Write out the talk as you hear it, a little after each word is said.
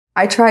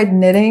I tried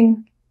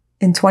knitting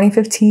in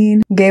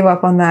 2015, gave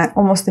up on that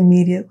almost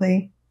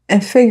immediately,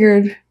 and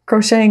figured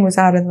crocheting was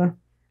out of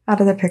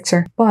the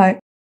picture. But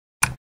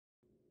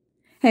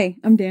hey,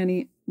 I'm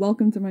Danny.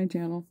 Welcome to my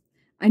channel.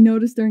 I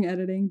noticed during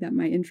editing that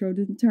my intro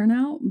didn't turn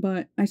out,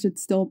 but I should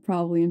still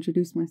probably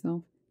introduce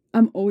myself.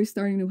 I'm always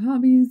starting new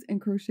hobbies,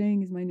 and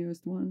crocheting is my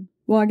newest one.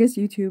 Well, I guess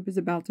YouTube is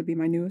about to be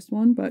my newest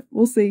one, but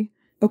we'll see.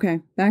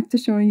 Okay, back to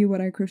showing you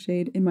what I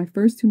crocheted in my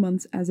first 2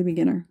 months as a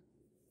beginner.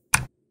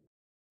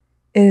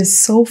 It is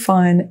so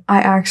fun.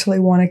 I actually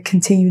want to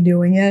continue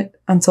doing it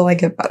until I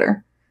get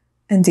better.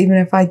 And even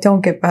if I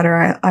don't get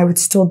better, I would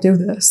still do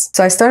this.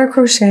 So I started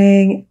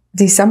crocheting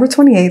December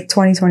 28th,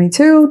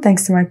 2022,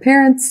 thanks to my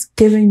parents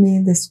giving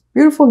me this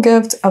beautiful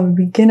gift of a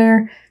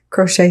beginner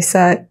crochet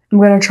set. I'm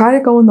going to try to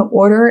go in the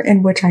order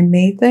in which I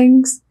made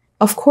things.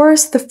 Of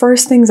course, the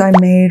first things I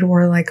made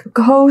were like a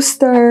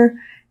coaster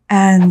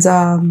and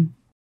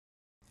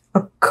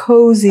a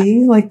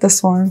cozy like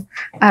this one.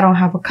 I don't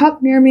have a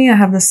cup near me. I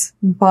have this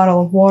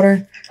bottle of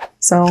water.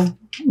 So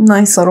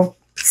nice little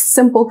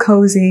simple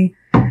cozy,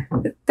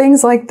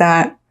 things like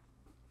that.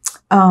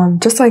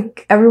 Just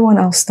like everyone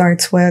else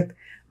starts with,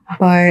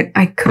 but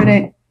I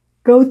couldn't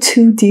go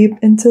too deep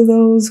into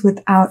those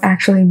without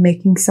actually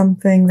making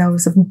something that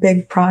was a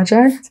big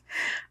project.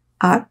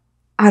 I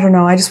don't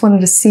know. I just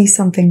wanted to see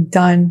something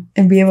done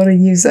and be able to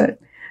use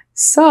it.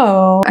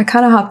 So I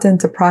kind of hopped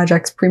into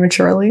projects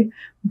prematurely,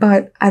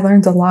 but I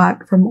learned a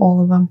lot from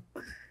all of them.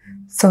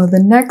 So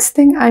the next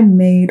thing I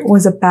made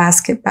was a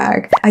basket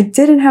bag. I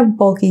didn't have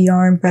bulky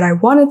yarn, but I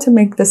wanted to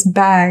make this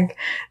bag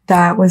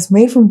that was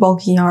made from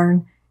bulky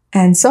yarn.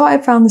 And so I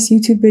found this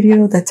YouTube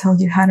video that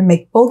tells you how to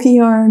make bulky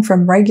yarn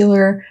from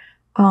regular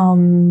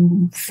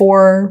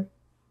 4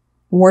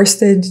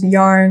 worsted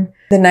yarn.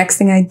 The next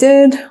thing I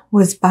did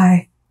was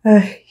buy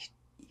a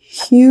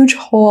huge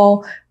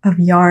haul of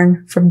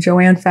yarn from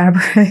Joann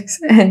Fabrics,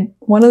 and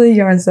one of the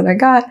yarns that I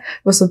got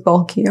was a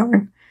bulky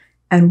yarn.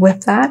 And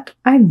with that,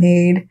 I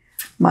made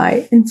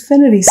my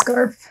infinity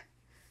scarf.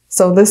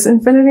 So this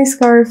infinity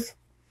scarf,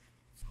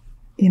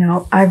 you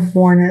know, I've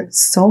worn it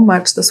so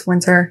much this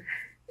winter.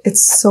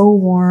 It's so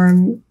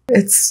warm.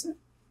 It's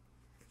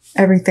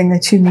everything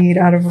that you need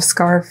out of a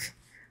scarf.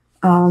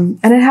 And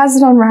it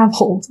hasn't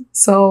unraveled.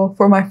 So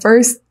for my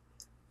first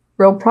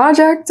real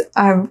project,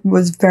 I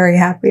was very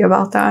happy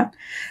about that.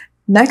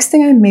 Next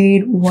thing I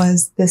made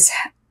was this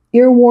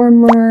ear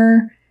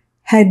warmer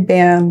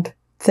headband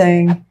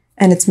thing,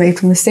 and it's made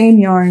from the same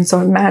yarn,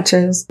 so it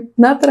matches.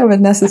 Not that I would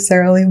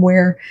necessarily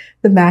wear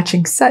the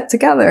matching set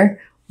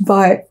together,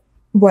 but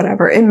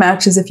whatever, it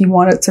matches if you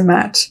want it to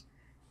match.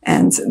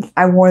 And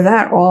I wore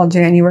that all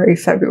January,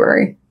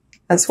 February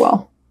as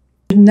well.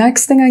 The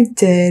next thing I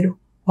did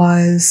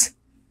was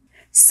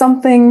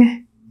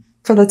something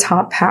for the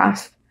top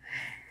half.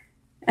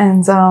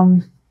 And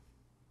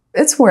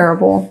it's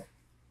wearable.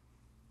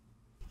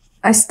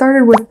 I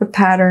started with the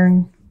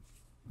pattern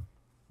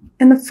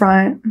in the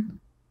front,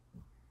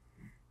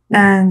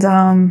 and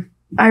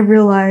I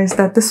realized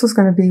that this was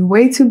going to be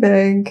way too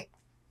big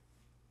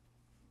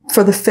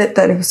for the fit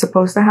that it was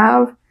supposed to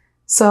have.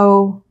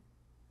 So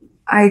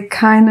I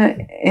kind of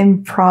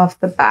improv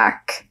the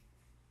back.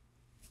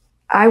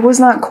 I was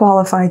not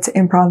qualified to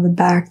improv the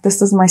back.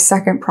 This is my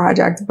second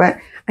project, but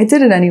I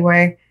did it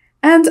anyway.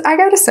 And I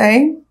gotta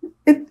say,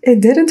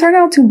 it didn't turn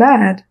out too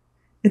bad.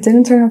 It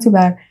didn't turn out too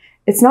bad.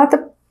 It's not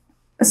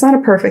a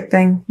perfect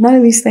thing. None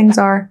of these things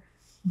are,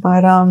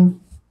 but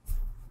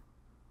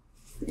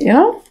you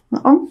know,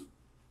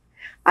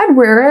 I'd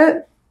wear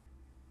it.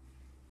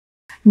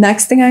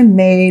 Next thing I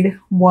made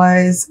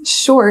was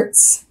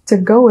shorts to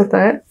go with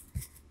it.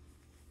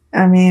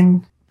 I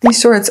mean, these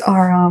shorts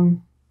are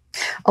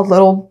a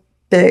little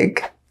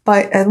big,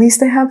 but at least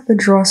they have the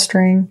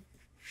drawstring,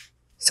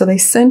 so they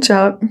cinch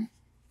up,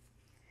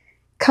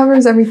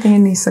 covers everything it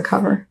needs to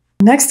cover.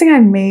 Next thing I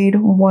made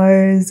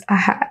was a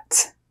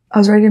hat. I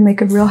was ready to make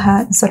a real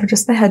hat instead of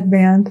just a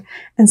headband.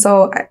 And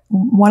so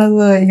one of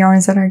the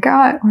yarns that I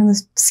got, one of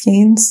the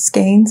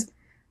skeins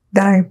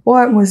that I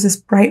bought, was this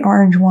bright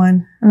orange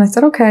one. And I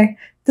said, okay,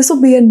 this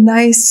will be a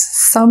nice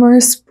summer,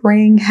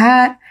 spring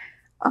hat.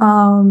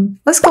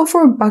 Let's go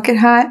for a bucket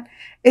hat.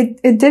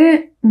 It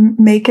didn't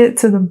make it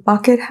to the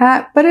bucket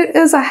hat, but it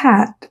is a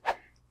hat.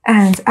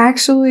 And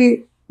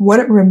actually what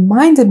it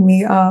reminded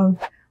me of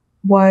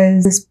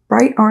was this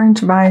bright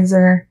orange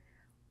visor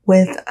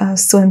with a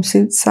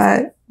swimsuit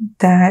set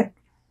that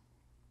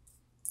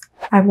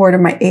I wore to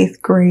my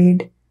 8th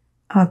grade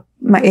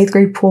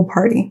pool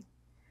party.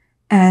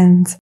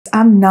 And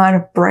I'm not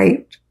a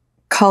bright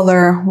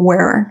color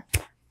wearer.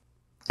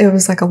 It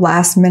was like a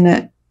last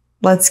minute,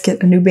 let's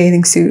get a new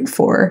bathing suit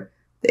for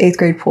the 8th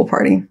grade pool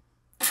party.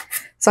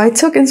 So I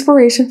took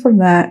inspiration from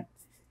that,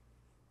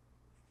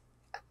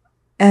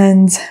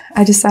 and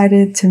I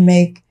decided to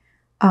make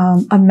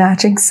a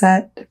matching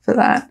set for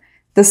that.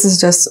 This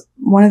is just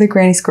one of the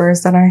granny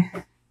squares that I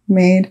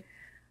made,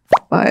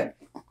 but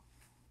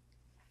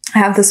I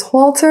have this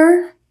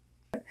halter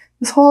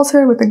with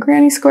the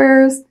granny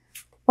squares,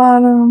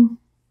 bottom,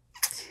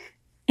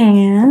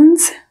 and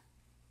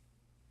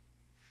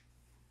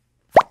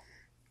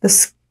the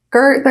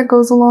skirt that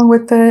goes along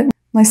with it,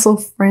 nice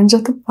little fringe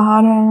at the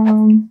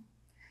bottom.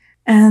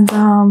 And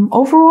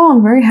overall,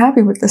 I'm very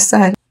happy with this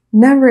set.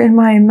 Never in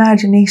my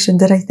imagination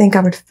did I think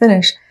I would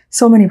finish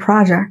so many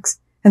projects.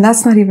 And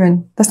that's not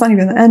even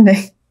the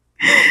ending.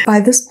 By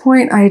this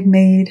point, I had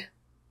made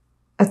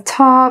a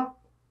top,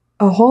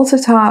 a halter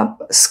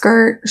top,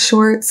 skirt,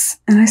 shorts,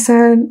 and I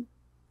said,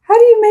 how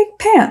do you make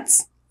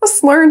pants?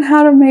 Let's learn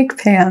how to make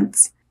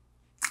pants.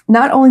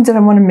 Not only did I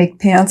want to make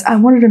pants, I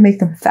wanted to make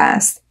them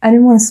fast. I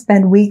didn't want to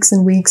spend weeks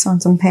and weeks on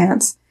some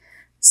pants.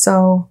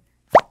 So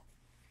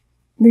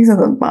these are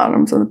the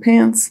bottoms of the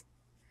pants.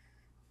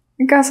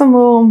 I got some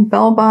little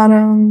bell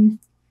bottom,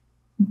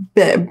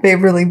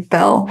 Beverly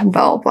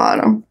bell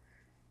bottom.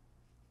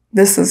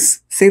 This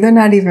is, see, they're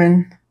not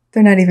even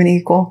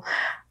equal.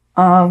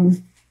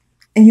 And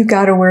you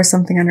gotta wear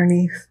something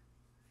underneath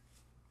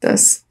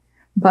this.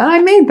 But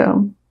I made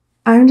them.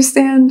 I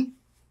understand,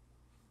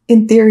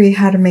 in theory,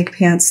 how to make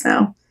pants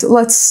now. So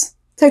let's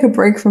take a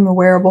break from the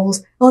wearables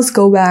and let's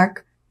go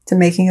back to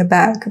making a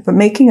bag, but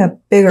making a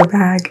bigger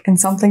bag and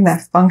something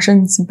that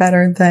functions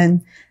better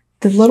than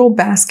the little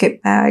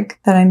basket bag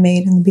that I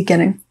made in the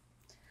beginning.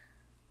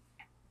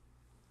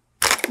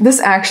 This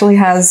actually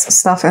has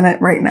stuff in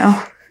it right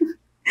now.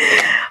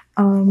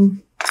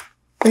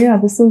 But yeah,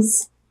 this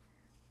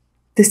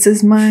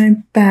is my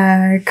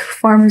bag,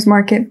 farmer's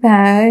market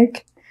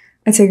bag.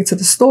 I take it to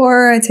the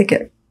store, I take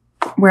it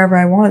wherever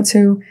I want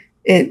to.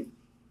 Yeah,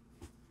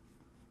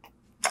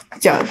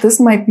 this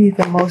might be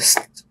the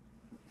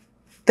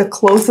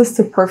closest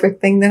to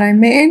perfect thing that I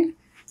made.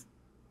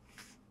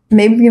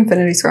 Maybe the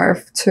infinity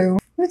scarf too.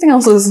 Everything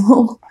else is a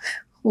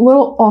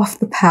little off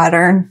the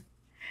pattern.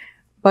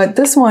 But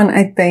this one,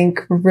 I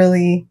think,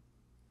 really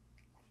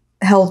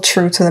held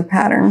true to the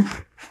pattern.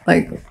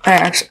 Like,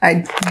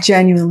 I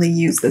genuinely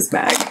used this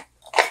bag.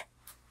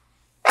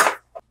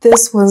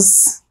 This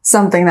was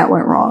something that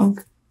went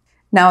wrong.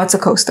 Now it's a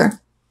coaster.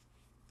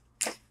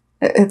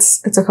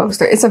 It's a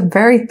coaster. It's a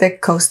very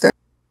thick coaster.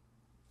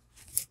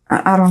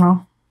 I don't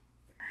know.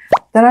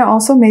 Then I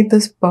also made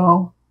this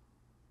bow.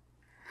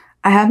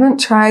 I haven't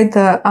tried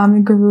the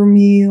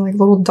amigurumi, like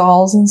little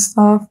dolls and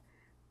stuff,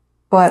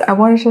 but I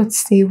wanted to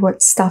see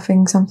what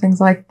stuffing something's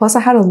like. Plus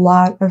I had a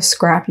lot of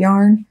scrap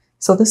yarn.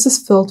 So this is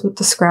filled with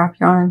the scrap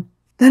yarn.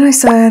 Then I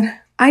said,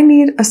 I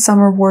need a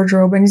summer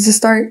wardrobe. I need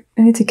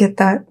to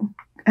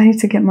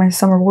get my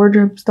summer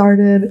wardrobe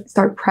started,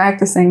 start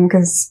practicing,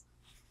 because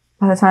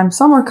by the time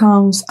summer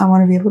comes, I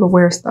want to be able to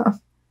wear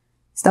stuff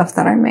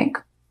that I make.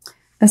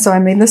 And so I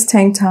made this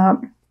tank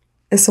top.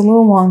 It's a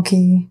little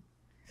wonky,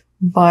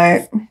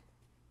 but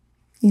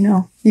you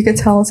know, you could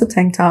tell it's a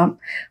tank top.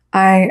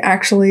 I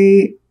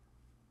actually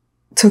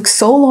took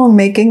so long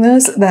making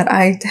this that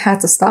I had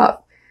to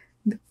stop.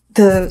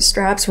 The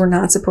straps were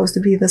not supposed to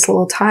be this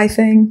little tie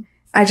thing.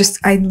 I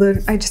just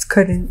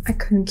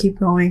couldn't keep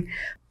going.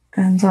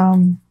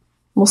 And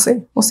we'll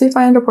see. We'll see if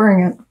I end up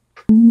wearing it.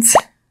 And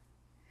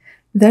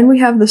then we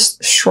have this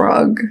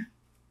shrug.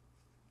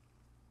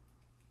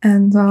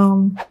 And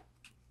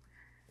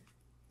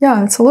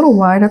yeah, it's a little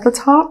wide at the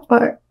top,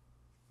 but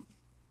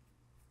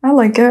I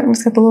like it.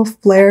 It's got the little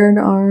flared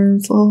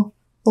arms, little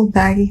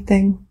baggy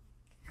thing.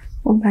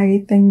 Little baggy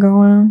thing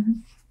going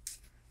on.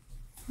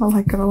 I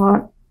like it a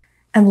lot.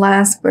 And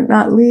last but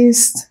not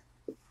least,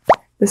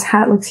 this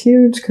hat looks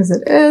huge because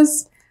it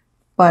is,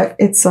 but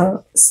it's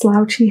a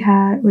slouchy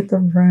hat with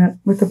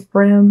a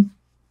brim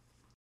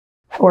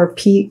or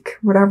peak,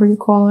 whatever you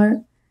call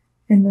it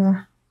in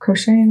the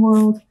crocheting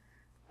world.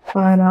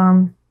 But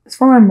it's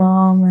for my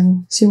mom,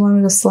 and she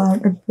wanted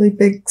a really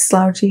big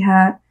slouchy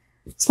hat.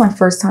 It's my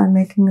first time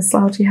making a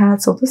slouchy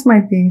hat, so this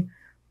might be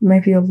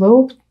maybe a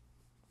little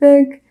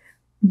big,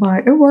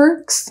 but it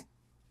works.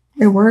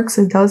 It works.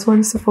 It does what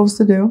it's supposed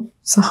to do.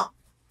 So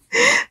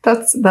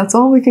that's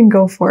all we can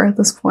go for at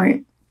this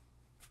point.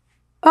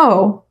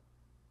 Oh,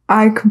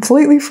 I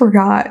completely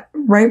forgot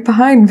right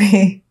behind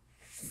me.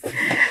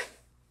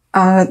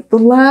 The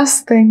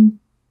last thing,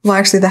 well,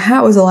 actually the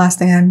hat was the last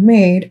thing I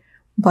made,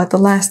 but the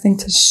last thing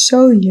to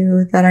show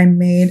you that I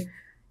made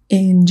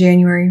in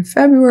January and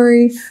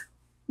February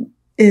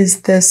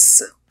is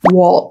this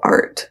wall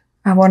art.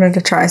 I wanted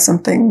to try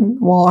something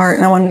wall art,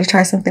 and I wanted to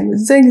try something with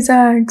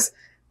zigzags.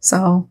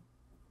 So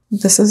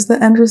this is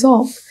the end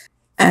result.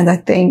 And I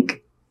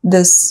think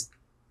this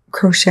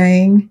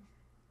crocheting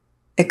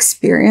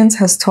experience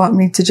has taught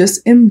me to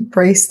just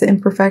embrace the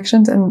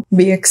imperfections and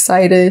be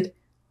excited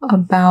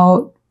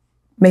about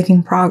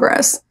making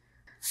progress.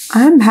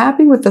 I'm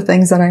happy with the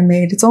things that I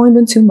made. It's only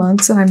been 2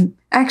 months and I'm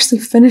actually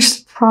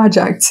finished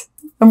project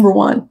number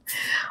 1,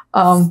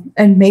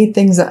 and made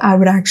things that I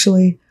would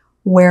actually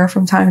wear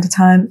from time to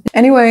time.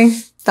 Anyway,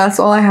 that's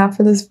all I have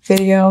for this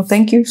video.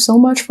 Thank you so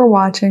much for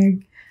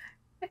watching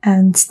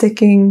and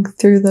sticking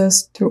through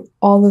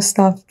all the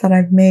stuff that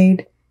I've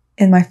made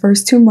in my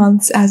first 2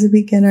 months as a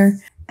beginner.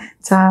 And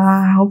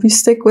I hope you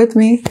stick with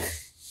me.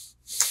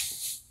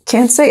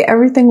 Can't say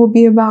everything will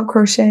be about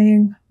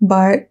crocheting,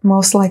 but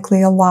most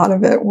likely a lot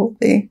of it will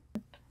be.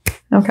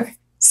 Okay,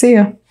 see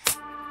ya.